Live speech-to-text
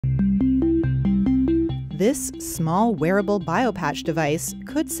This small wearable biopatch device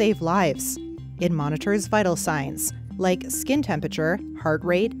could save lives. It monitors vital signs like skin temperature, heart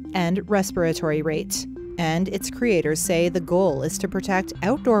rate, and respiratory rate. And its creators say the goal is to protect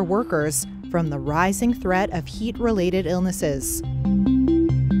outdoor workers from the rising threat of heat-related illnesses.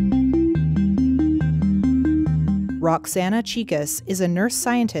 Roxana Chicas is a nurse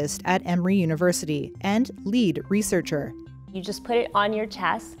scientist at Emory University and lead researcher. You just put it on your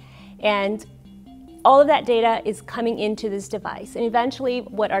chest, and all of that data is coming into this device. And eventually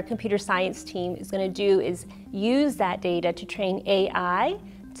what our computer science team is going to do is use that data to train AI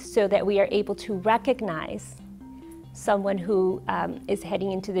so that we are able to recognize someone who is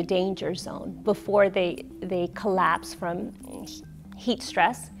heading into the danger zone before they collapse from heat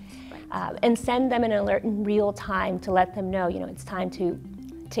stress, and send them an alert in real time to let them know, it's time to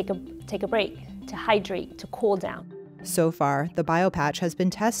take a break, to hydrate, to cool down. So far, the biopatch has been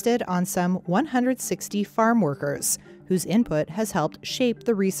tested on some 160 farm workers, whose input has helped shape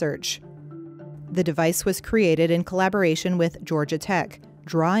the research. The device was created in collaboration with Georgia Tech,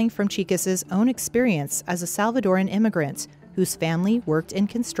 drawing from Chicas's own experience as a Salvadoran immigrant whose family worked in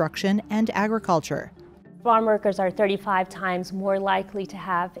construction and agriculture. Farm workers are 35 times more likely to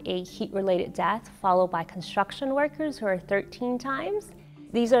have a heat-related death, followed by construction workers, who are 13 times.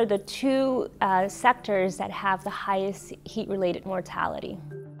 These are the two sectors that have the highest heat-related mortality.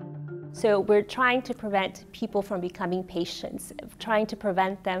 So we're trying to prevent people from becoming patients, trying to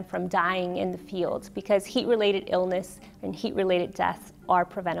prevent them from dying in the fields, because heat-related illness and heat-related deaths are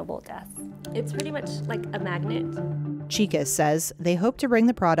preventable deaths. It's pretty much like a magnet. Chicas says they hope to bring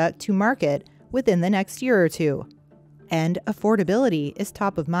the product to market within the next year or two. And affordability is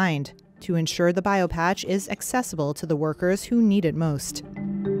top of mind to ensure the biopatch is accessible to the workers who need it most.